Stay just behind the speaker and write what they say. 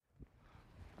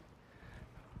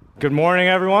Good morning,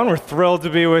 everyone. We're thrilled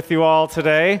to be with you all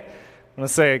today. I want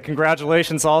to say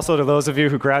congratulations also to those of you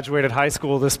who graduated high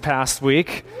school this past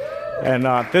week. And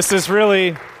this is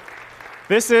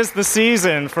the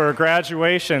season for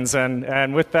graduations,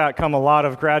 and with that come a lot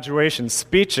of graduation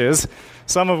speeches,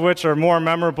 some of which are more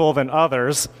memorable than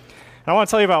others. And I want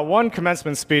to tell you about one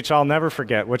commencement speech I'll never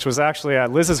forget, which was actually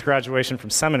at Liz's graduation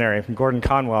from seminary, from Gordon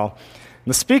Conwell.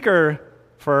 And the speaker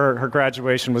for her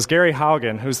graduation was Gary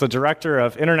Haugen, who's the director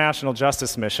of International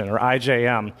Justice Mission, or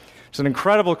IJM. It's an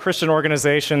incredible Christian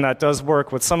organization that does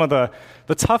work with some of the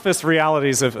toughest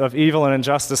realities of evil and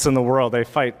injustice in the world. They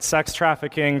fight sex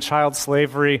trafficking, child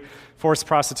slavery, forced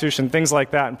prostitution, things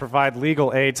like that, and provide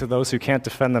legal aid to those who can't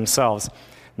defend themselves.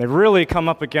 And they really come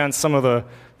up against some of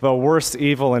the worst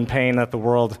evil and pain that the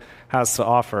world has to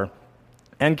offer.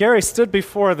 And Gary stood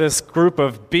before this group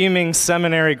of beaming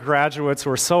seminary graduates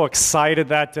who were so excited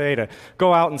that day to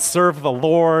go out and serve the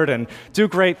Lord and do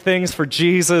great things for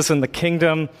Jesus and the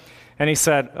kingdom. And he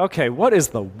said, okay, what is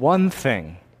the one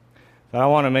thing that I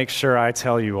want to make sure I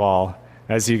tell you all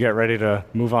as you get ready to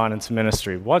move on into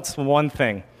ministry? What's the one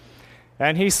thing?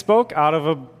 And he spoke out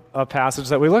of a passage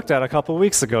that we looked at a couple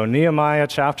weeks ago, Nehemiah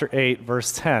chapter 8,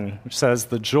 verse 10, which says,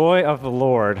 "The joy of the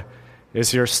Lord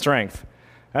is your strength."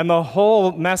 And the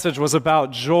whole message was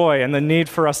about joy and the need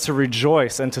for us to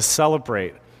rejoice and to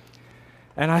celebrate.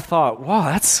 And I thought, wow,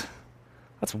 that's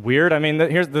weird. I mean,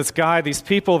 here's this guy, these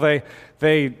people,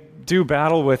 they do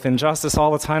battle with injustice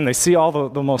all the time. They see all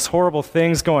the most horrible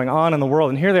things going on in the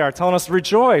world. And here they are telling us,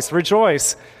 rejoice,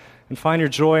 and find your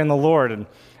joy in the Lord. And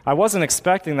I wasn't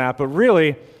expecting that, but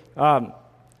really,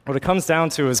 what it comes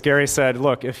down to is Gary said,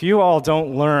 look, if you all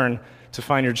don't learn to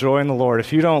find your joy in the Lord,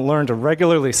 if you don't learn to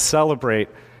regularly celebrate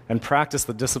and practice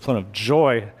the discipline of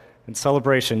joy and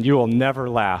celebration, you will never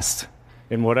last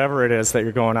in whatever it is that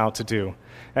you're going out to do.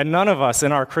 And none of us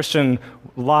in our Christian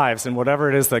lives, and whatever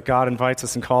it is that God invites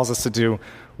us and calls us to do,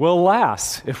 will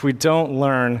last if we don't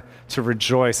learn to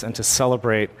rejoice and to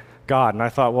celebrate God. And I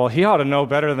thought, well, he ought to know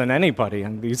better than anybody.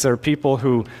 And these are people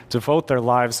who devote their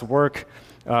lives' work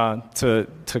to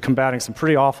combating some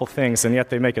pretty awful things, and yet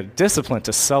they make a discipline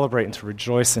to celebrate and to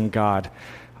rejoice in God,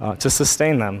 to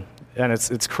sustain them, and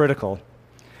it's critical.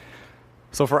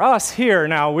 So for us here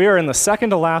now, we are in the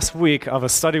second to last week of a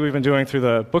study we've been doing through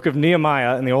the book of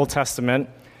Nehemiah in the Old Testament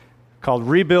called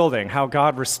Rebuilding, How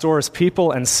God Restores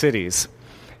People and Cities.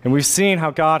 And we've seen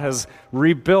how God has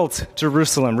rebuilt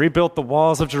Jerusalem, rebuilt the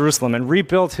walls of Jerusalem, and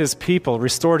rebuilt his people,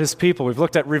 restored his people. We've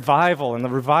looked at revival and the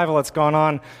revival that's gone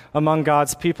on among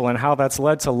God's people and how that's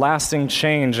led to lasting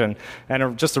change and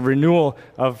just a renewal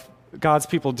of God's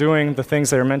people doing the things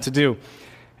they are meant to do.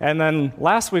 And then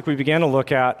last week we began to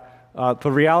look at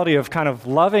the reality of kind of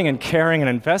loving and caring and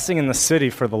investing in the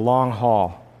city for the long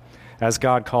haul, as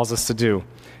God calls us to do.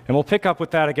 And we'll pick up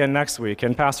with that again next week.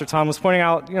 And Pastor Tom was pointing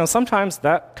out, sometimes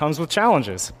that comes with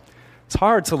challenges. It's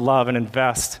hard to love and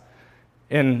invest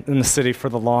in the city for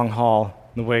the long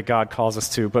haul, the way God calls us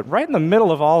to. But right in the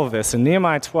middle of all of this, in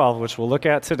Nehemiah 12, which we'll look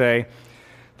at today,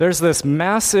 there's this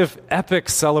massive, epic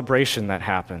celebration that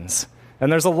happens.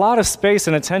 And there's a lot of space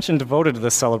and attention devoted to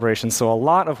this celebration. So a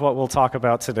lot of what we'll talk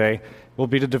about today will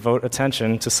be to devote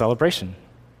attention to celebration.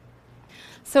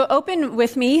 So open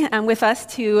with me and with us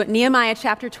to Nehemiah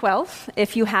chapter 12,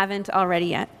 if you haven't already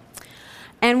yet.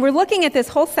 And we're looking at this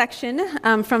whole section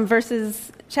from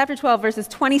chapter 12, verses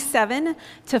 27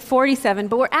 to 47,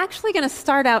 but we're actually going to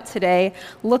start out today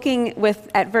looking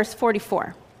at verse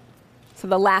 44. So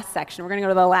the last section. We're going to go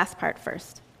to the last part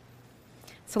first.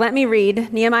 So let me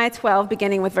read Nehemiah 12,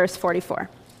 beginning with verse 44.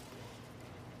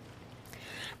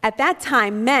 At that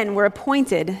time, men were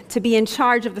appointed to be in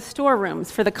charge of the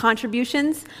storerooms for the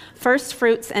contributions, first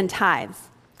fruits, and tithes.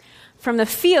 From the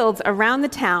fields around the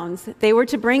towns, they were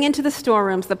to bring into the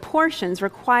storerooms the portions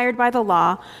required by the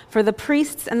law for the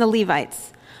priests and the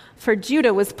Levites. For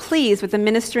Judah was pleased with the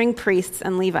ministering priests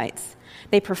and Levites.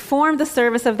 They performed the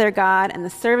service of their God and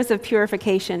the service of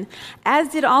purification, as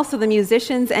did also the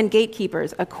musicians and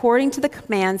gatekeepers, according to the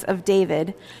commands of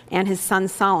David and his son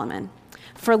Solomon.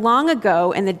 For long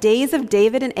ago, in the days of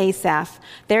David and Asaph,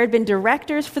 there had been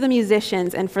directors for the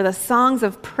musicians and for the songs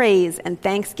of praise and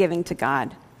thanksgiving to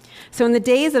God. So in the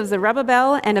days of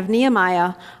Zerubbabel and of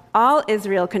Nehemiah, all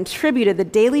Israel contributed the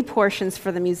daily portions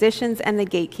for the musicians and the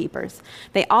gatekeepers.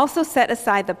 They also set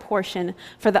aside the portion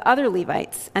for the other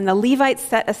Levites, and the Levites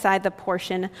set aside the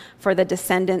portion for the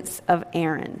descendants of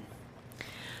Aaron.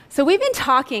 So we've been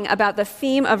talking about the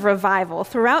theme of revival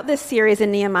throughout this series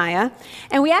in Nehemiah,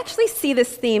 and we actually see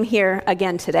this theme here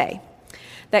again today,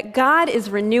 that God is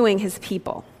renewing his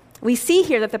people. We see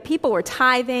here that the people were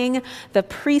tithing, the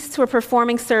priests were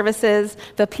performing services,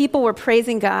 the people were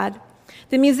praising God.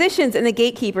 The musicians and the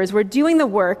gatekeepers were doing the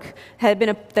work that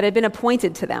had been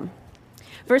appointed to them.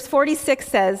 Verse 46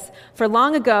 says, "For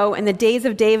long ago in the days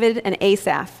of David and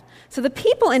Asaph." So the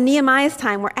people in Nehemiah's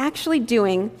time were actually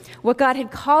doing what God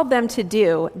had called them to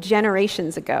do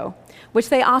generations ago, which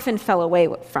they often fell away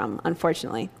from,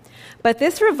 unfortunately. But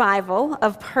this revival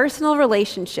of personal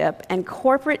relationship and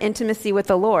corporate intimacy with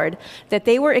the Lord that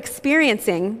they were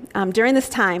experiencing during this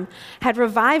time had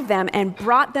revived them and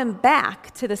brought them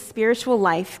back to the spiritual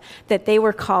life that they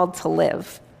were called to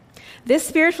live. This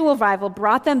spiritual revival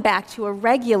brought them back to a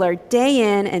regular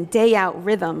day in and day out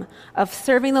rhythm of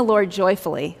serving the Lord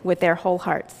joyfully with their whole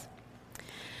hearts.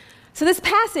 So this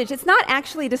passage, it's not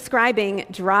actually describing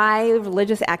dry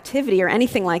religious activity or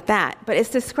anything like that, but it's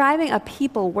describing a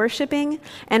people worshiping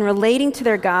and relating to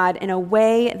their God in a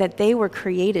way that they were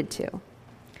created to.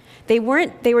 They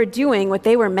were doing what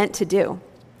they were meant to do.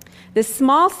 This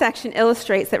small section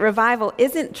illustrates that revival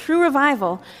isn't true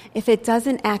revival if it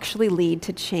doesn't actually lead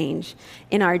to change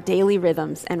in our daily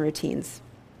rhythms and routines.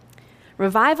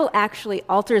 Revival actually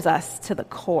alters us to the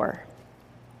core.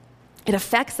 It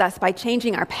affects us by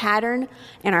changing our pattern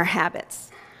and our habits.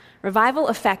 Revival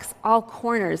affects all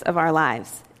corners of our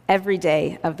lives, every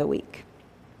day of the week.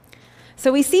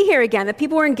 So we see here again that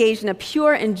people were engaged in a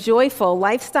pure and joyful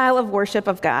lifestyle of worship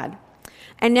of God.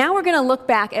 And now we're going to look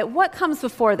back at what comes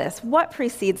before this, what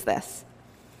precedes this.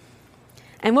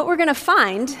 And what we're going to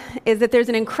find is that there's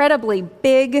an incredibly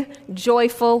big,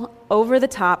 joyful,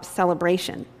 over-the-top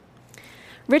celebration.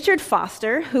 Richard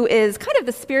Foster, who is kind of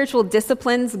the spiritual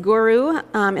disciplines guru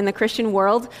in the Christian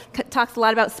world, talks a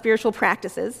lot about spiritual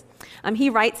practices. He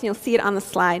writes, and you'll see it on the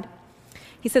slide.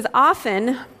 He says,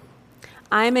 "Often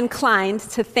I'm inclined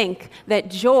to think that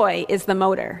joy is the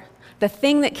motor, the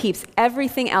thing that keeps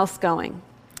everything else going.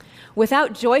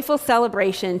 Without joyful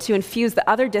celebration to infuse the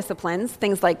other disciplines,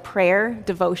 things like prayer,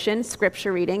 devotion,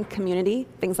 scripture reading, community,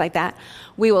 things like that,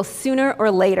 we will sooner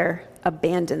or later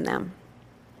abandon them."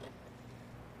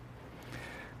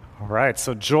 All right,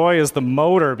 so joy is the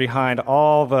motor behind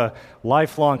all the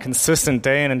lifelong, consistent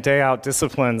day in and day out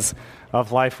disciplines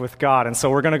of life with God. And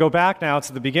so we're going to go back now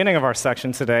to the beginning of our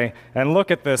section today and look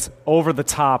at this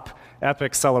over-the-top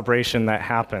epic celebration that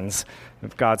happens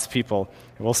with God's people.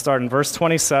 We'll start in verse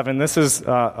 27. This is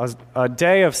a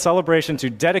day of celebration to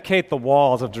dedicate the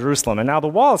walls of Jerusalem. And now the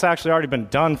wall has actually already been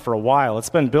done for a while. It's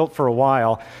been built for a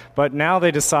while, but now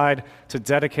they decide to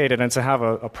dedicate it and to have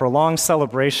a prolonged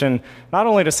celebration, not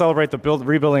only to celebrate the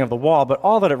rebuilding of the wall, but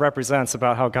all that it represents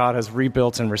about how God has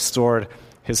rebuilt and restored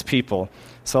his people.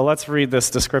 So let's read this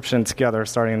description together,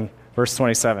 starting in verse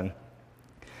 27.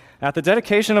 "At the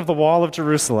dedication of the wall of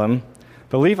Jerusalem,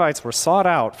 the Levites were sought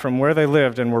out from where they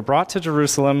lived and were brought to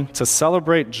Jerusalem to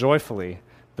celebrate joyfully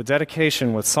the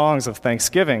dedication with songs of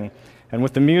thanksgiving and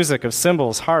with the music of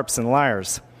cymbals, harps, and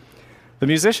lyres. The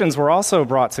musicians were also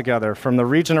brought together from the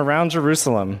region around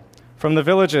Jerusalem, from the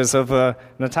villages of the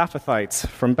Netophathites,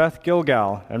 from Beth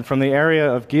Gilgal, and from the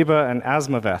area of Geba and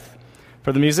Asmaveth.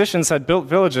 For the musicians had built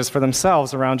villages for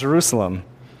themselves around Jerusalem.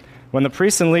 When the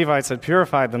priests and Levites had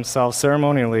purified themselves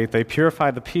ceremonially, they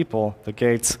purified the people, the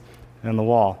gates, and the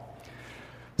wall."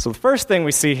 So the first thing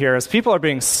we see here is people are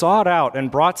being sought out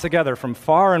and brought together from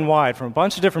far and wide, from a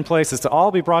bunch of different places, to all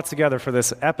be brought together for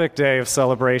this epic day of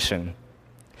celebration.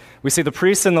 We see the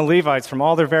priests and the Levites from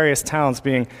all their various towns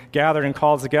being gathered and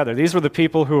called together. These were the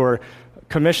people who were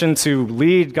commissioned to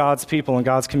lead God's people and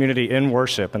God's community in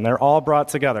worship, and they're all brought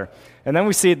together. And then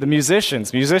we see the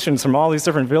musicians from all these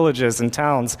different villages and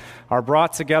towns are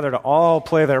brought together to all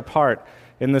play their part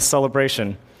in this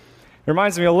celebration. It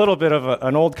reminds me a little bit of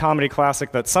an old comedy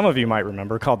classic that some of you might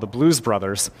remember called The Blues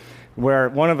Brothers, where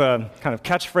one of the kind of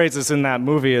catchphrases in that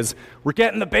movie is, "We're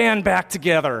getting the band back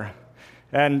together."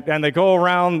 And they go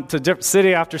around to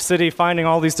city after city finding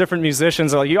all these different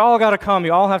musicians. They're like, "You all got to come.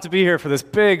 You all have to be here for this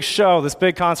big show, this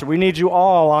big concert. We need you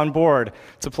all on board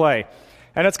to play."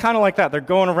 And it's kind of like that. They're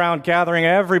going around gathering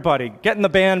everybody, getting the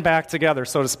band back together,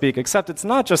 so to speak, except it's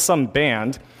not just some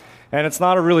band, and it's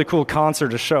not a really cool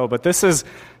concert or show, but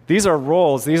these are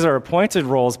roles, these are appointed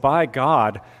roles by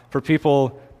God for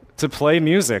people to play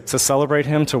music, to celebrate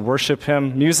him, to worship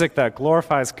him, music that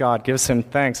glorifies God, gives him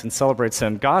thanks, and celebrates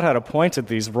him. God had appointed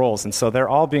these roles, and so they're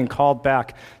all being called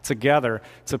back together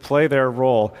to play their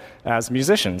role as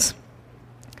musicians.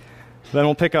 Then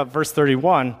we'll pick up verse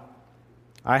 31.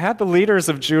 "I had the leaders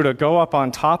of Judah go up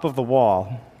on top of the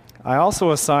wall. I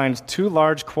also assigned 2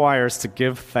 large choirs to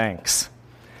give thanks."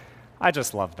 I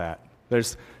just love that.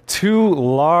 There's 2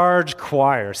 large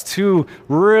choirs, 2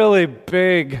 really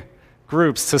big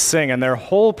groups to sing, and their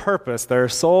whole purpose, their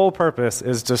sole purpose,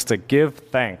 is just to give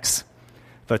thanks.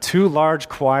 The two large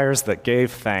choirs that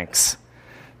gave thanks.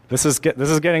 This is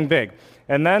getting big.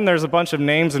 And then there's a bunch of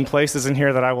names and places in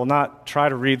here that I will not try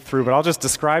to read through, but I'll just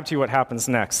describe to you what happens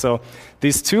next. So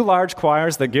these two large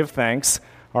choirs that give thanks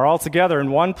are all together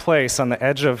in one place on the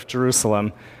edge of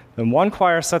Jerusalem. Then one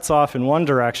choir sets off in one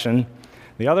direction,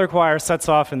 the other choir sets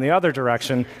off in the other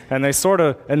direction, and they sort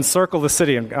of encircle the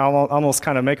city and almost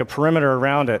kind of make a perimeter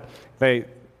around it.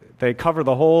 They cover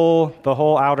the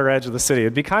whole outer edge of the city.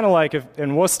 It'd be kind of like if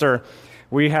in Worcester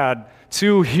we had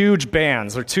two huge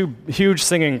bands or two huge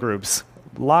singing groups,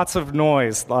 lots of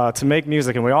noise to make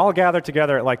music, and we all gathered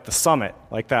together at like the summit,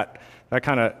 like that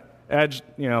kind of edge,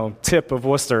 tip of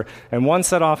Worcester, and one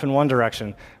set off in one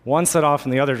direction, one set off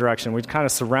in the other direction. We kind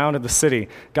of surrounded the city,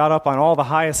 got up on all the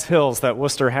highest hills that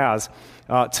Worcester has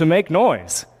to make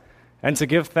noise and to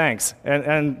give thanks.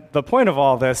 And the point of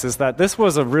all this is that this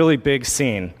was a really big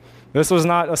scene. This was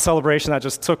not a celebration that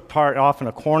just took part off in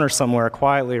a corner somewhere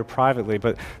quietly or privately,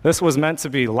 but this was meant to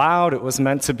be loud, it was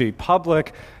meant to be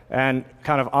public, and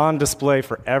kind of on display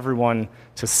for everyone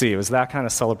to see. It was that kind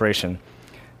of celebration.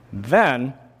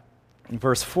 Then, in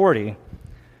verse 40,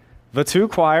 the two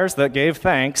choirs that gave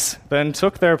thanks then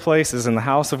took their places in the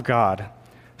house of God.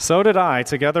 So did I,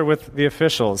 together with the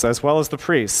officials, as well as the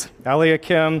priests,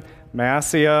 Eliakim,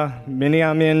 Maaseiah,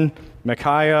 Miniamin,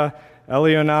 Micaiah,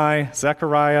 Elionai,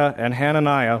 Zechariah, and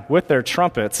Hananiah with their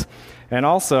trumpets, and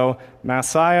also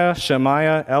Maaseiah,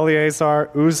 Shemaiah, Eleazar,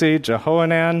 Uzi,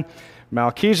 Jehohanan,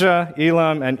 Malchijah,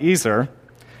 Elam, and Ezer.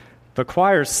 The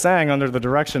choirs sang under the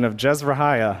direction of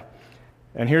Jezrahiah.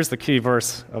 And here's the key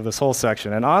verse of this whole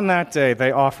section. And on that day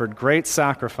they offered great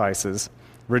sacrifices,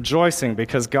 rejoicing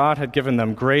because God had given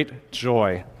them great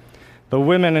joy. The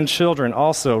women and children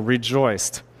also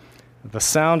rejoiced. The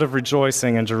sound of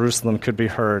rejoicing in Jerusalem could be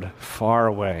heard far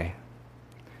away.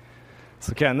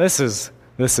 So again, this is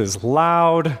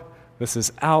loud, this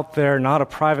is out there, not a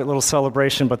private little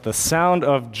celebration, but the sound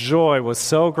of joy was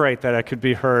so great that it could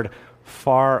be heard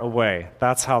far away.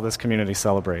 That's how this community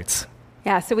celebrates.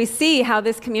 Yeah, so we see how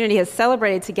this community has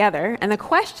celebrated together, and the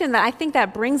question that I think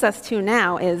that brings us to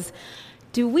now is,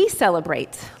 do we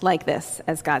celebrate like this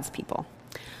as God's people?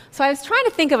 So I was trying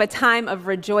to think of a time of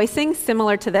rejoicing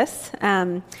similar to this,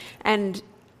 and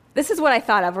this is what I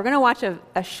thought of. We're going to watch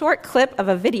a short clip of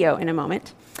a video in a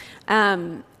moment.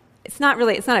 It's not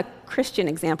a Christian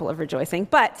example of rejoicing,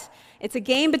 but it's a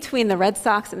game between the Red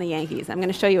Sox and the Yankees. I'm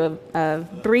going to show you a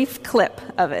brief clip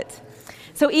of it.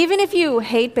 So even if you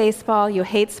hate baseball, you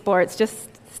hate sports, just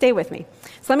stay with me.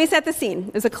 So let me set the scene.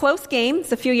 It was a close game.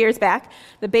 It's a few years back.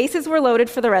 The bases were loaded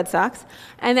for the Red Sox.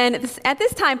 And then at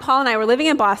this time, Paul and I were living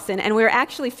in Boston, and we were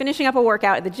actually finishing up a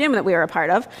workout at the gym that we were a part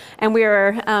of. And we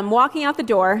were walking out the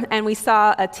door, and we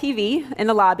saw a TV in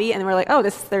the lobby, and we were like, oh,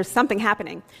 there's something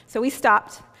happening. So we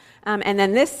stopped, and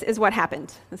then this is what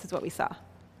happened. This is what we saw.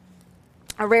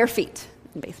 A rare feat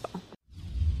in baseball.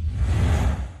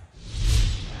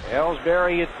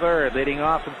 Ellsbury at third, leading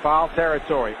off in foul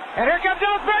territory. And here comes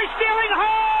Ellsbury stealing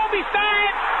home. He's done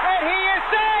it, and he is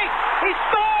safe. He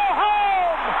stole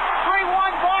home.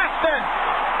 3-1 Boston.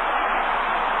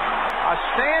 A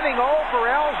standing O for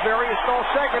Ellsbury. He stole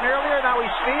second earlier. Now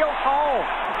he steals home.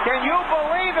 Can you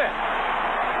believe it?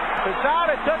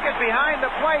 Posada took it behind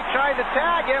the plate, tried to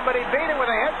tag him, but he beat it with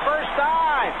a head-first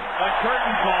dive. A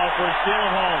curtain call for a steal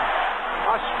of home.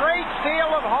 A straight steal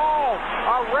of home,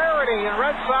 a rarity in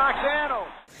Red Sox annals.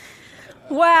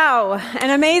 Wow, an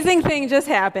amazing thing just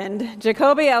happened.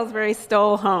 Jacoby Ellsbury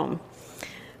stole home.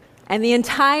 And the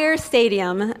entire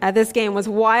stadium at this game was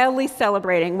wildly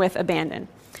celebrating with abandon.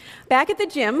 Back at the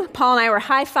gym, Paul and I were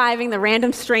high-fiving the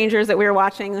random strangers that we were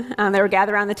watching. They were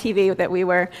gathered around the TV that we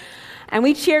were. And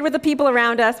we cheered with the people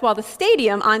around us while the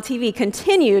stadium on TV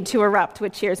continued to erupt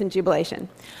with cheers and jubilation.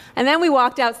 And then we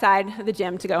walked outside the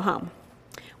gym to go home.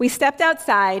 We stepped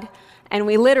outside, and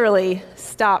we literally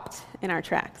stopped in our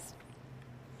tracks.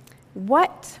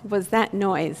 What was that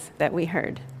noise that we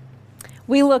heard?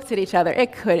 We looked at each other.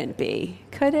 It couldn't be,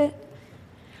 could it?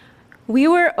 We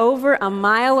were over a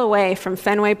mile away from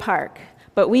Fenway Park,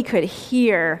 but we could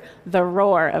hear the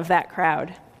roar of that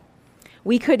crowd.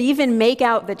 We could even make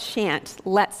out the chant,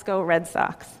 "Let's go Red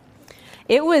Sox."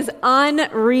 It was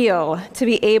unreal to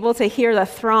be able to hear the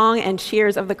throng and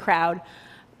cheers of the crowd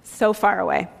so far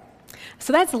away.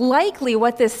 So that's likely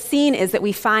what this scene is that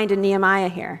we find in Nehemiah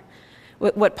here.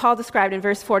 What Paul described in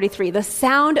verse 43, the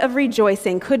sound of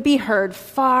rejoicing could be heard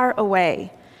far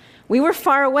away. We were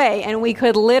far away, and we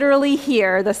could literally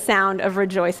hear the sound of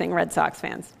rejoicing, Red Sox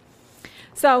fans.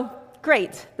 So,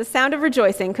 great, the sound of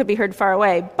rejoicing could be heard far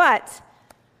away, but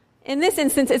In this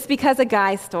instance, it's because a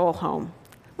guy stole home,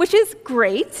 which is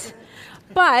great,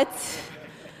 but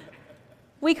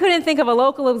we couldn't think of a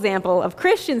local example of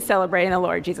Christians celebrating the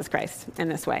Lord Jesus Christ in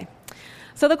this way.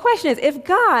 So the question is, if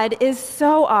God is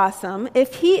so awesome,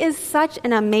 if he is such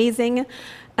an amazing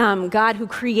God who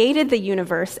created the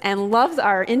universe and loves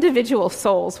our individual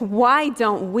souls, why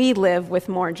don't we live with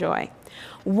more joy?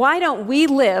 Why don't we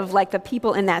live like the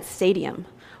people in that stadium?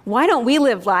 Why don't we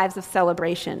live lives of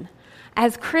celebration?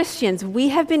 As Christians, we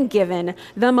have been given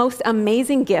the most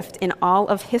amazing gift in all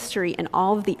of history and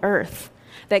all of the earth.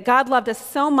 That God loved us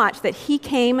so much that he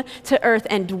came to earth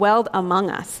and dwelled among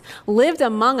us, lived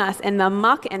among us in the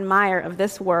muck and mire of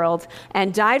this world,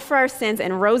 and died for our sins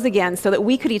and rose again so that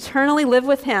we could eternally live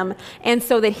with him and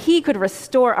so that he could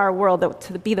restore our world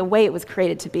to be the way it was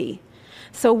created to be.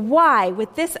 So why,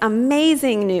 with this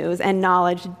amazing news and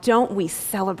knowledge, don't we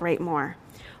celebrate more?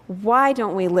 Why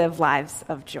don't we live lives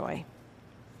of joy?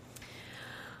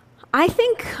 I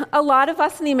think a lot of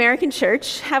us in the American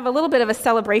church have a little bit of a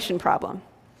celebration problem.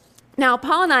 Now,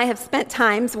 Paul and I have spent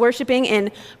times worshiping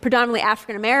in predominantly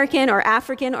African American or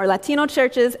African or Latino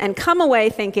churches and come away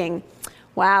thinking,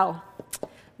 wow,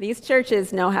 these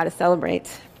churches know how to celebrate.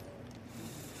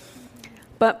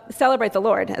 But celebrate the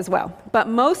Lord as well. But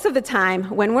most of the time,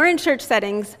 when we're in church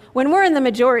settings, when we're in the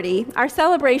majority, our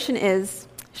celebration is,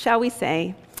 shall we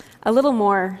say, a little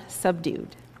more subdued.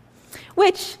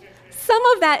 Which, some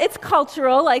of that, it's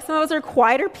cultural, like some of us are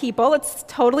quieter people, it's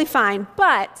totally fine,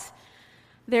 but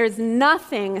there's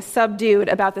nothing subdued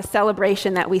about the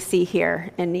celebration that we see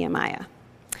here in Nehemiah.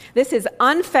 This is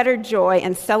unfettered joy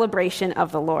and celebration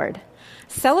of the Lord.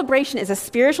 Celebration is a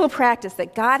spiritual practice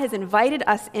that God has invited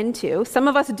us into. Some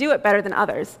of us do it better than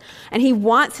others, and he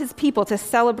wants his people to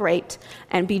celebrate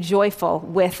and be joyful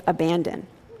with abandon.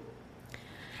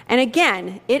 And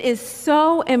again, it is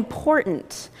so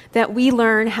important that we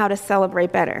learn how to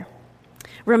celebrate better.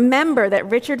 Remember that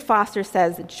Richard Foster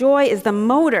says, joy is the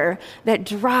motor that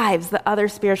drives the other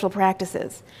spiritual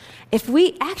practices. If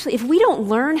we don't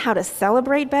learn how to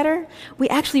celebrate better, we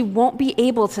actually won't be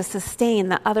able to sustain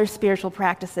the other spiritual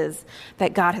practices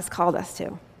that God has called us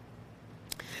to.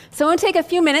 So I'm going to take a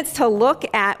few minutes to look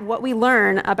at what we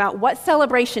learn about what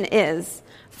celebration is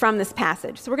from this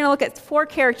passage. So we're going to look at 4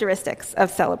 characteristics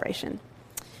of celebration.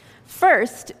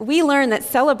 First, we learn that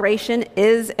celebration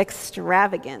is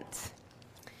extravagant.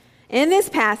 In this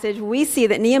passage, we see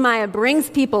that Nehemiah brings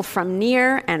people from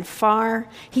near and far.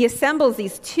 He assembles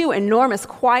these 2 enormous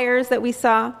choirs that we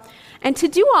saw. And to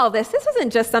do all this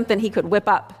wasn't just something he could whip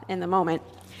up in the moment.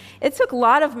 It took a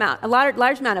large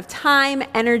amount of time,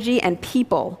 energy, and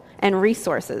people and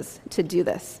resources to do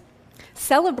this.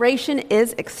 Celebration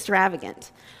is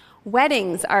extravagant.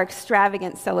 Weddings are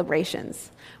extravagant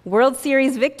celebrations. World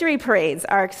Series victory parades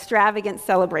are extravagant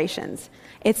celebrations.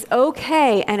 It's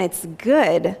okay and it's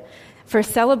good for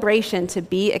celebration to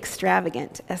be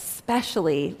extravagant,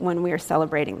 especially when we are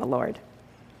celebrating the Lord.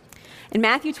 In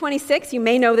Matthew 26, you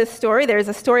may know this story. There's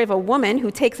a story of a woman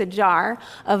who takes a jar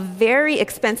of very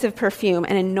expensive perfume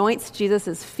and anoints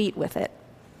Jesus' feet with it.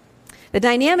 The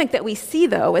dynamic that we see,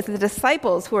 though, is the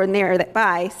disciples who are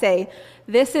nearby say,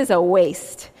 this is a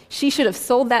waste. She should have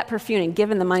sold that perfume and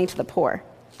given the money to the poor.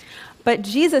 But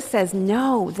Jesus says,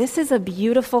 no, this is a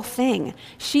beautiful thing.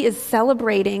 She is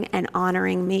celebrating and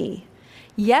honoring me.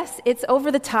 Yes, it's over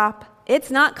the top.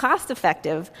 It's not cost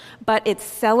effective, but it's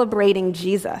celebrating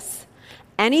Jesus.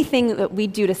 Anything that we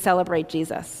do to celebrate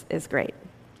Jesus is great.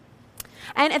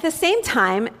 And at the same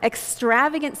time,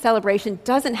 extravagant celebration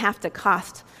doesn't have to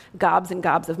cost gobs and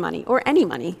gobs of money, or any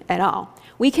money at all.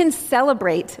 We can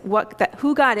celebrate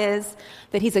who God is,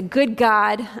 that he's a good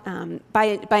God,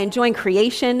 by enjoying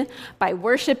creation, by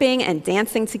worshiping and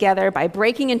dancing together, by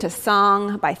breaking into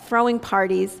song, by throwing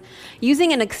parties,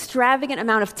 using an extravagant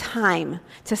amount of time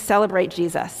to celebrate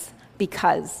Jesus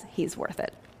because he's worth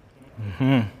it.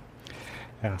 Mm-hmm.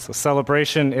 Yeah, so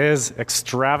celebration is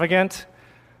extravagant.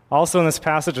 Also in this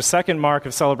passage, a second mark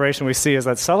of celebration we see is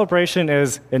that celebration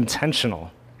is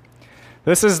intentional.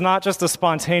 This is not just a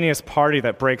spontaneous party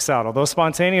that breaks out, although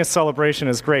spontaneous celebration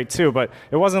is great too, but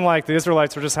it wasn't like the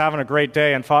Israelites were just having a great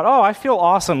day and thought, oh, I feel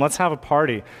awesome, let's have a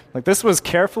party. Like, this was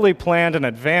carefully planned in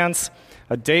advance.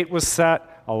 A date was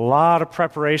set, a lot of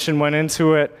preparation went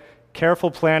into it, careful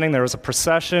planning. There was a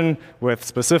procession with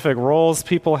specific roles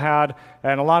people had,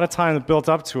 and a lot of time built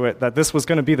up to it that this was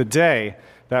going to be the day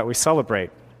that we celebrate.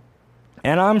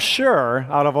 And I'm sure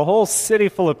out of a whole city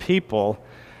full of people,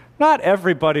 not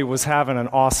everybody was having an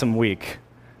awesome week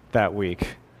that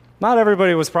week. not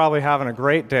everybody was probably having a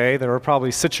great day. There were probably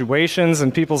situations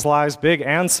in people's lives, big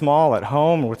and small, at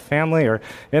home, with family, or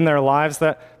in their lives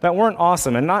that weren't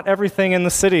awesome. And not everything in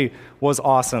the city was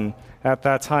awesome at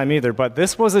that time either. But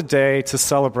this was a day to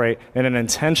celebrate in an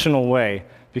intentional way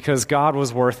because God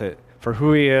was worth it for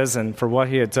who he is and for what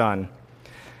he had done.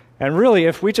 And really,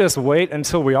 if we just wait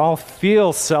until we all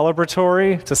feel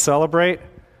celebratory to celebrate,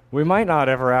 we might not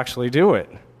ever actually do it.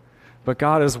 But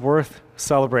God is worth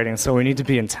celebrating, so we need to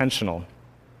be intentional.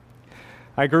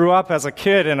 I grew up as a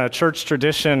kid in a church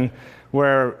tradition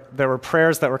where there were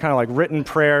prayers that were kind of like written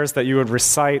prayers that you would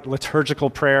recite, liturgical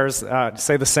prayers,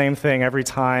 say the same thing every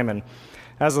time. And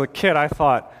as a kid, I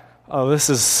thought, oh,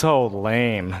 this is so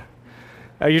lame.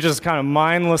 You just kind of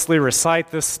mindlessly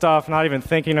recite this stuff, not even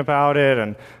thinking about it,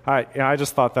 and I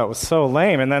just thought that was so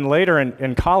lame. And then later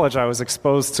in college, I was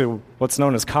exposed to what's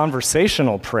known as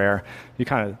conversational prayer. You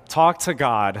kind of talk to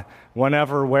God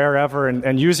whenever, wherever,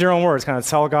 and use your own words, kind of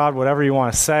tell God whatever you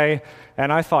want to say.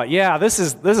 And I thought, yeah, this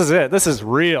is it. This is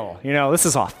real. This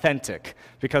is authentic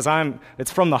because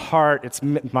it's from the heart. It's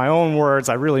my own words.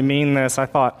 I really mean this. I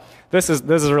thought this is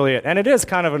really it. And it is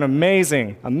kind of an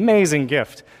amazing, amazing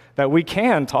gift that we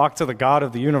can talk to the God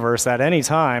of the universe at any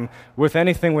time with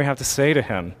anything we have to say to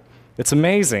him. It's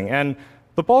amazing. And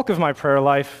the bulk of my prayer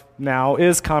life now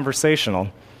is conversational.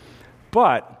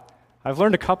 But I've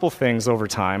learned a couple things over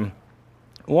time.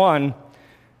 One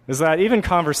is that even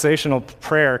conversational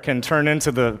prayer can turn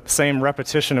into the same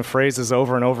repetition of phrases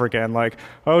over and over again, like,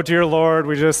 oh, dear Lord,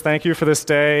 we just thank you for this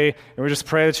day, and we just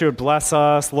pray that you would bless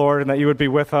us, Lord, and that you would be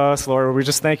with us, Lord. We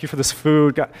just thank you for this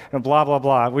food, and blah, blah,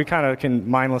 blah. We kind of can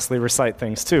mindlessly recite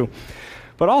things too.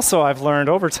 But also I've learned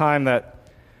over time that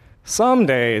some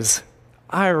days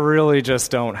I really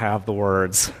just don't have the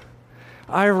words.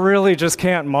 I really just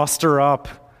can't muster up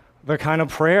the kind of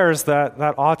prayers that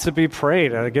ought to be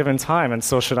prayed at a given time. And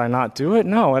so should I not do it?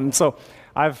 No. And so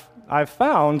I've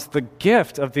found the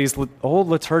gift of these old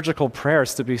liturgical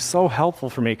prayers to be so helpful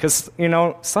for me because,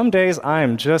 some days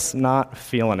I'm just not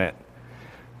feeling it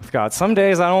with God. Some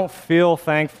days I don't feel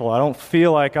thankful. I don't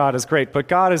feel like God is great, but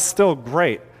God is still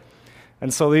great.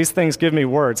 And so these things give me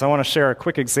words. I want to share a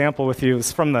quick example with you.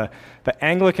 It's from the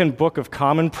Anglican Book of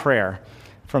Common Prayer,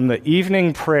 from the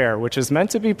evening prayer, which is meant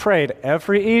to be prayed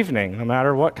every evening, no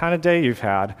matter what kind of day you've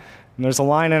had. And there's a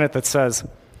line in it that says,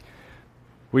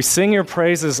 we sing your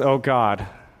praises, O God,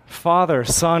 Father,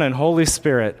 Son, and Holy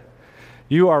Spirit.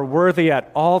 You are worthy at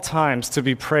all times to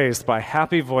be praised by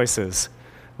happy voices.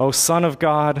 O Son of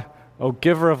God, O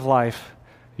Giver of life,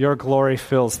 your glory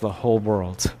fills the whole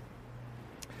world.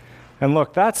 And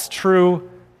look, that's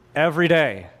true every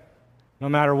day, no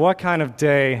matter what kind of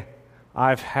day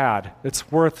I've had.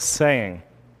 It's worth saying.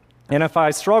 And if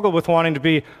I struggle with wanting to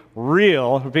be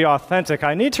real, be authentic,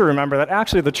 I need to remember that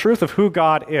actually the truth of who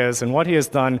God is and what he has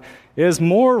done is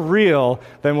more real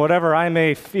than whatever I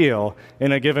may feel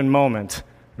in a given moment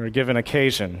or a given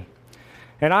occasion.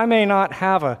 And I may not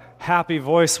have a happy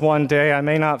voice one day, I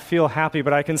may not feel happy,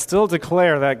 but I can still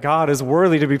declare that God is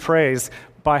worthy to be praised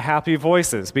by happy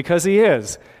voices because he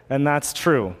is, and that's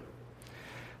true.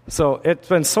 So it's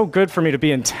been so good for me to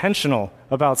be intentional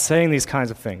about saying these kinds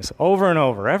of things over and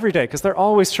over, every day, because they're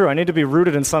always true. I need to be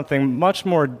rooted in something much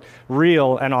more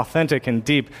real and authentic and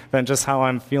deep than just how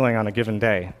I'm feeling on a given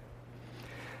day.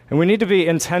 And we need to be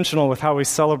intentional with how we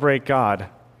celebrate God,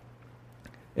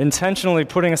 intentionally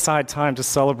putting aside time to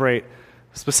celebrate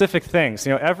specific things.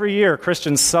 Every year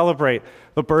Christians celebrate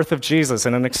the birth of Jesus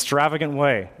in an extravagant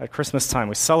way at Christmas time.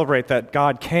 We celebrate that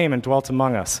God came and dwelt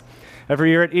among us.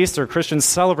 Every year at Easter, Christians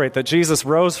celebrate that Jesus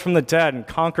rose from the dead and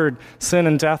conquered sin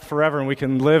and death forever, and we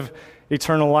can live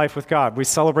eternal life with God. We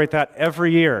celebrate that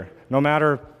every year, no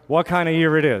matter what kind of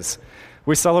year it is.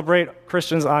 We celebrate,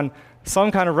 Christians, on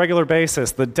some kind of regular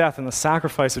basis, the death and the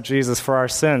sacrifice of Jesus for our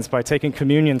sins by taking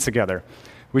communion together.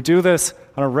 We do this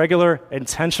on a regular,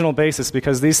 intentional basis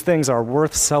because these things are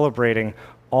worth celebrating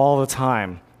all the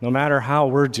time, no matter how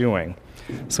we're doing.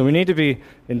 So we need to be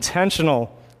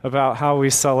intentional about how we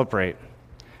celebrate.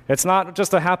 It's not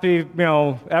just a happy,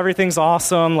 everything's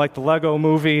awesome, like the Lego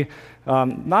movie.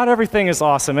 Not everything is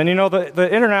awesome. And the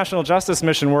International Justice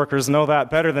Mission workers know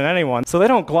that better than anyone. So they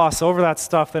don't gloss over that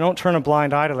stuff. They don't turn a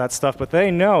blind eye to that stuff. But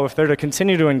they know if they're to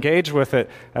continue to engage with it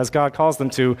as God calls them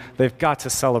to, they've got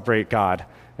to celebrate God.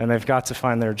 And they've got to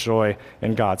find their joy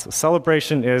in God. So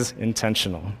celebration is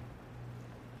intentional.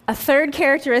 A third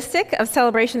characteristic of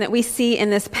celebration that we see in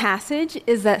this passage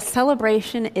is that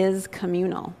celebration is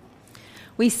communal.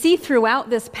 We see throughout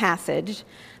this passage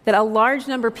that a large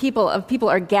number of people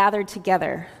are gathered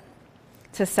together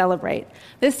to celebrate.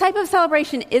 This type of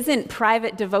celebration isn't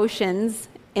private devotions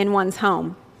in one's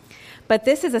home, but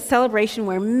this is a celebration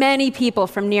where many people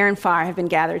from near and far have been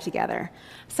gathered together.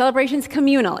 Celebration's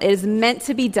communal. It is meant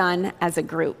to be done as a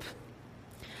group.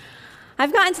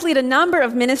 I've gotten to lead a number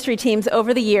of ministry teams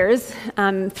over the years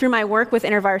through my work with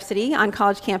InterVarsity on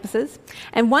college campuses.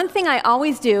 And one thing I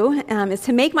always do is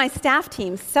to make my staff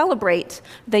team celebrate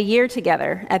the year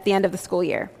together at the end of the school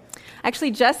year. I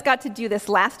actually just got to do this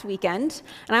last weekend,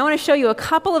 and I want to show you a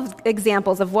couple of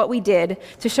examples of what we did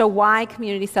to show why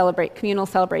communal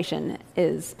celebration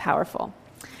is powerful.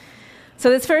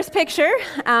 So this first picture,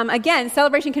 again,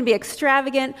 celebration can be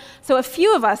extravagant. So a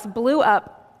few of us blew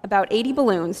up about 80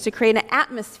 balloons to create an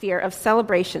atmosphere of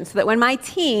celebration so that when my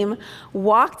team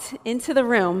walked into the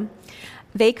room,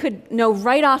 they could know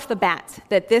right off the bat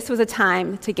that this was a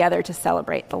time together to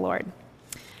celebrate the Lord.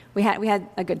 We had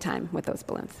a good time with those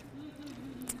balloons.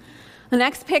 The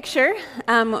next picture,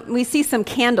 we see some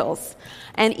candles.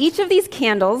 And each of these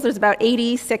candles, there's about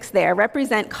 86 there,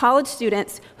 represent college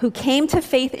students who came to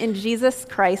faith in Jesus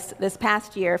Christ this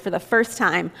past year for the first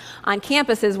time on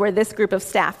campuses where this group of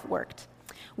staff worked.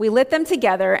 We lit them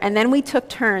together, and then we took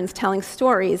turns telling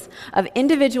stories of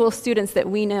individual students that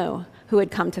we knew who had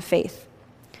come to faith.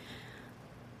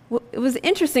 What was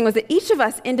interesting was that each of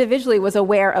us individually was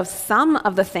aware of some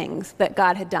of the things that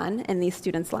God had done in these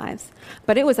students' lives,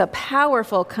 but it was a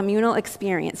powerful communal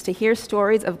experience to hear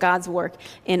stories of God's work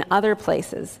in other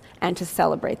places and to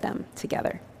celebrate them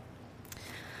together.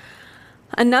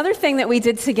 Another thing that we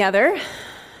did together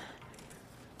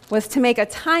was to make a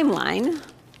timeline.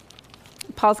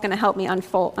 Paul's going to help me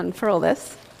unfurl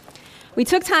this. We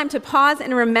took time to pause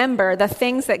and remember the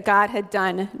things that God had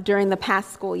done during the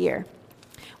past school year.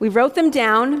 We wrote them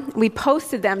down, we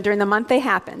posted them during the month they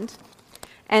happened,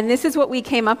 and this is what we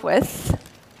came up with.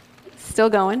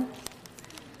 Still going.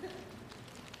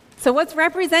 So what's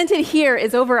represented here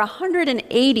is over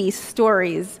 180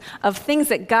 stories of things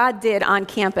that God did on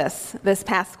campus this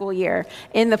past school year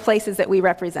in the places that we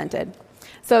represented.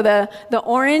 So the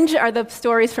orange are the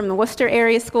stories from the Worcester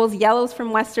area schools, yellow's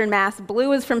from Western Mass,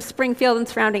 blue is from Springfield and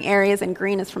surrounding areas, and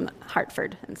green is from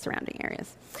Hartford and surrounding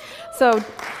areas. So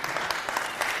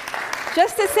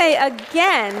just to say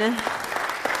again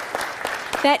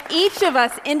that each of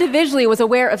us individually was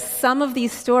aware of some of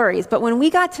these stories, but when we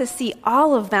got to see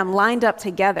all of them lined up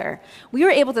together, we were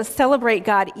able to celebrate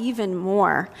God even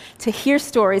more, to hear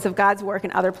stories of God's work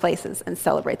in other places and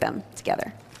celebrate them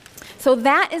together. So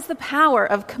that is the power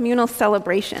of communal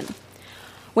celebration.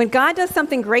 When God does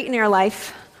something great in our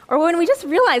life, or when we just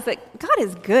realize that God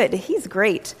is good, He's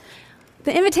great,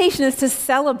 the invitation is to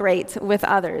celebrate with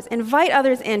others. Invite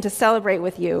others in to celebrate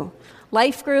with you.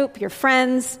 Life group, your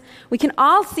friends. We can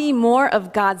all see more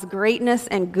of God's greatness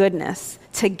and goodness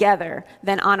together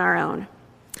than on our own.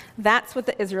 That's what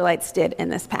the Israelites did in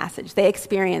this passage. They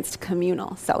experienced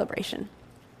communal celebration.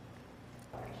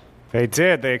 They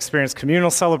did. They experienced communal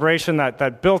celebration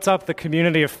that built up the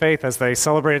community of faith as they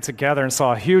celebrated together and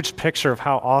saw a huge picture of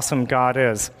how awesome God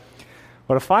is.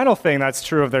 But a final thing that's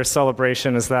true of their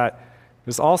celebration is that it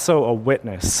was also a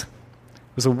witness.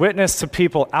 It was a witness to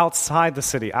people outside the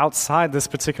city, outside this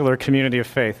particular community of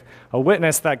faith. A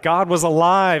witness that God was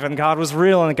alive and God was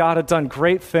real and God had done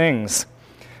great things.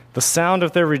 The sound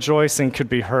of their rejoicing could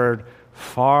be heard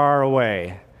far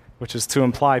away, which is to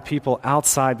imply people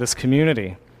outside this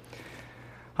community.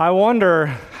 I wonder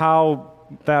how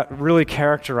that really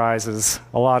characterizes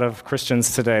a lot of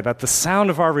Christians today, that the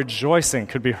sound of our rejoicing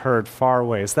could be heard far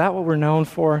away. Is that what we're known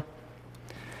for?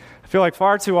 I feel like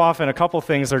far too often a couple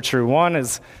things are true. One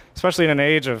is, especially in an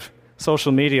age of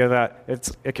social media, that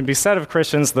it can be said of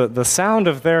Christians that the sound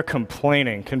of their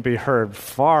complaining can be heard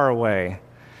far away.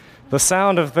 The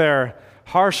sound of their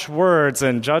harsh words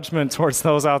and judgment towards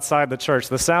those outside the church,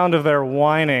 the sound of their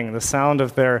whining, the sound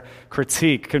of their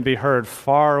critique can be heard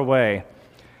far away.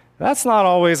 That's not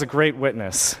always a great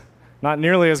witness, not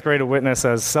nearly as great a witness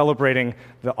as celebrating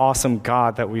the awesome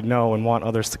God that we know and want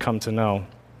others to come to know.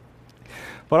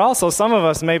 But also, some of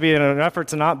us, maybe in an effort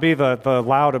to not be the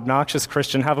loud, obnoxious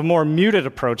Christian, have a more muted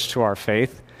approach to our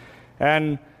faith,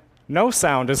 and no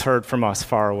sound is heard from us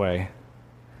far away.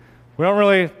 We don't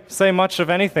really say much of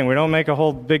anything. We don't make a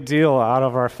whole big deal out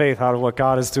of our faith, out of what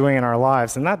God is doing in our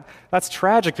lives. And that's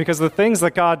tragic, because the things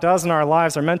that God does in our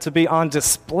lives are meant to be on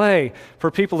display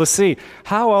for people to see.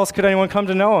 How else could anyone come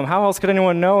to know Him? How else could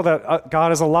anyone know that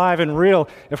God is alive and real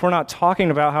if we're not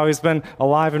talking about how He's been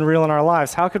alive and real in our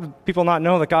lives? How could people not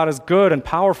know that God is good and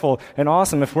powerful and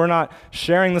awesome if we're not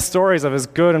sharing the stories of His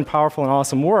good and powerful and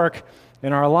awesome work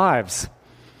in our lives?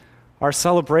 Our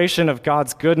celebration of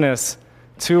God's goodness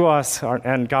to us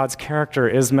and God's character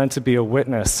is meant to be a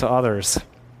witness to others.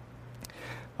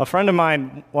 A friend of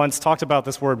mine once talked about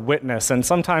this word witness, and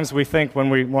sometimes we think when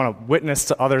we want to witness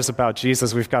to others about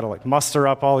Jesus, we've got to muster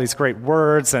up all these great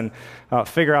words and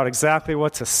figure out exactly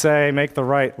what to say, make the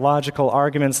right logical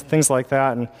arguments, things like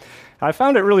that. And I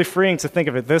found it really freeing to think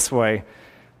of it this way.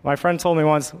 My friend told me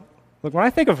once, look, when I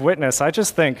think of witness, I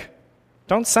just think,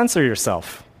 don't censor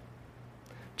yourself.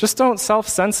 Just don't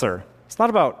self-censor. It's not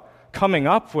about coming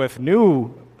up with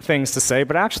new things to say,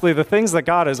 but actually the things that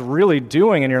God is really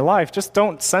doing in your life, just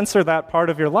don't censor that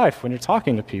part of your life when you're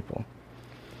talking to people.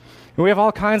 And we have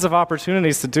all kinds of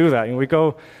opportunities to do that. And we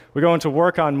go into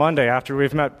work on Monday after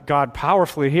we've met God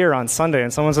powerfully here on Sunday,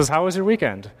 and someone says, how was your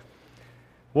weekend?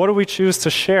 What do we choose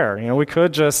to share? We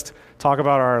could just talk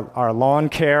about our lawn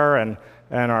care and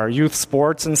our youth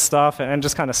sports and stuff and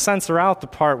just kind of censor out the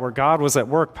part where God was at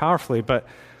work powerfully, but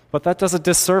that does a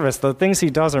disservice. The things he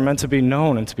does are meant to be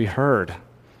known and to be heard.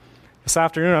 This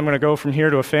afternoon, I'm going to go from here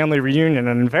to a family reunion,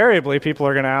 and invariably people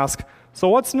are going to ask, so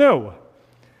what's new?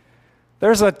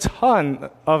 There's a ton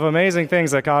of amazing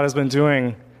things that God has been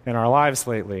doing in our lives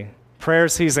lately.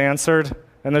 Prayers he's answered,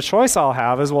 and the choice I'll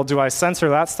have is, well, do I censor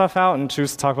that stuff out and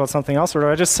choose to talk about something else, or do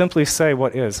I just simply say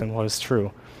what is and what is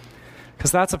true?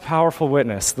 Because that's a powerful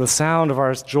witness, the sound of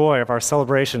our joy, of our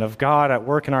celebration, of God at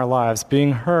work in our lives,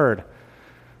 being heard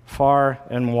far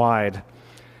and wide.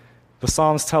 The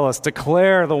Psalms tell us,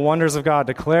 declare the wonders of God,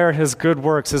 declare his good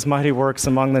works, his mighty works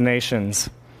among the nations.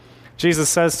 Jesus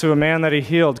says to a man that he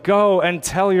healed, go and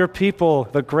tell your people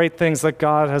the great things that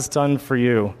God has done for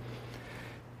you.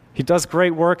 He does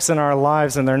great works in our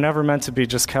lives, and they're never meant to be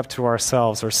just kept to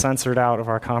ourselves or censored out of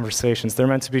our conversations. They're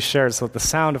meant to be shared so that the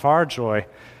sound of our joy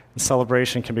and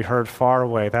celebration can be heard far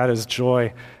away. That is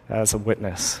joy as a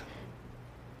witness.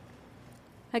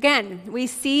 Again, we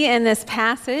see in this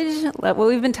passage what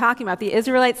we've been talking about. The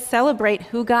Israelites celebrate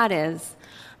who God is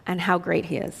and how great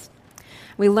he is.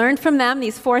 We learned from them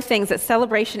these 4 things: that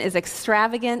celebration is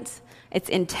extravagant, it's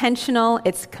intentional,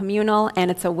 it's communal, and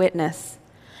it's a witness.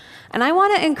 And I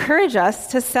want to encourage us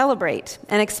to celebrate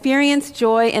and experience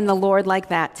joy in the Lord like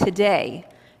that today,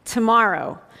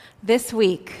 tomorrow, this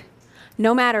week,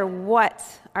 no matter what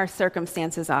our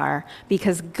circumstances are,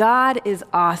 because God is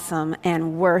awesome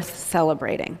and worth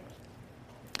celebrating.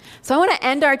 So I want to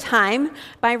end our time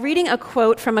by reading a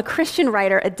quote from a Christian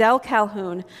writer, Adele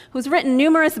Calhoun, who's written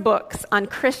numerous books on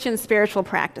Christian spiritual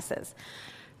practices,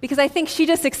 because I think she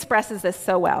just expresses this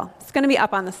so well. It's going to be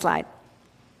up on the slide.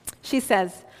 She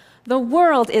says, the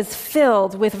world is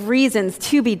filled with reasons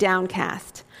to be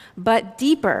downcast, but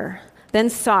deeper than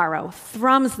sorrow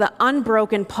thrums the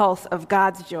unbroken pulse of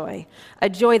God's joy, a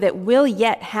joy that will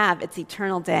yet have its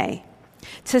eternal day.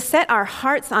 To set our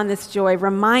hearts on this joy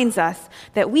reminds us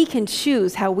that we can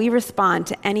choose how we respond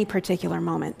to any particular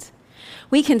moment.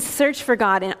 We can search for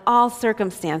God in all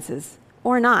circumstances,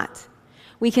 or not.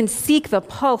 We can seek the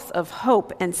pulse of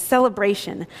hope and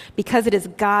celebration because it is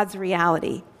God's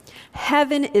reality.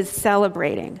 Heaven is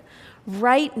celebrating.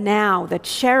 Right now, the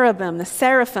cherubim, the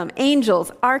seraphim,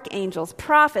 angels, archangels,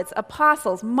 prophets,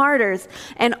 apostles, martyrs,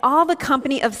 and all the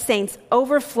company of saints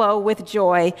overflow with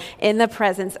joy in the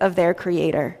presence of their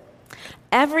Creator.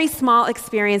 Every small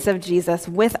experience of Jesus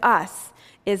with us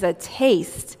is a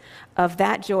taste of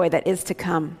that joy that is to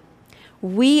come.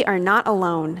 We are not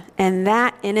alone, and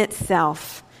that in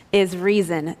itself is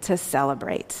reason to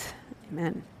celebrate.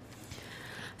 Amen.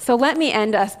 So let me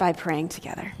end us by praying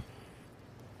together.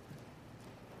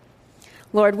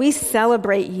 Lord, we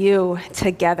celebrate you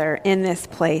together in this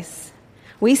place.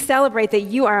 We celebrate that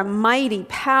you are a mighty,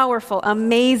 powerful,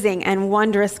 amazing, and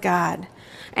wondrous God.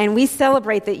 And we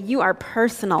celebrate that you are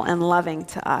personal and loving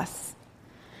to us.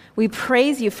 We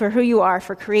praise you for who you are,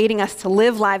 for creating us to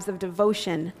live lives of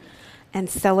devotion and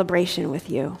celebration with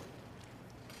you.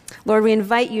 Lord, we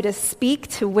invite you to speak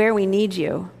to where we need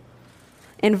you.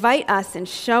 Invite us and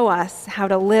show us how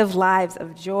to live lives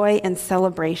of joy and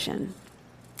celebration.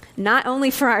 Not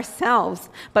only for ourselves,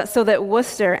 but so that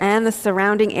Worcester and the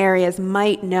surrounding areas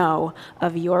might know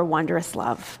of your wondrous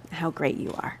love, how great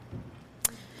you are.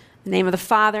 In the name of the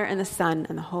Father, and the Son,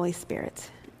 and the Holy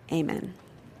Spirit, amen.